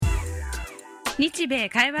日米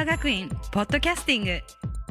会話学院ポッドキャスティング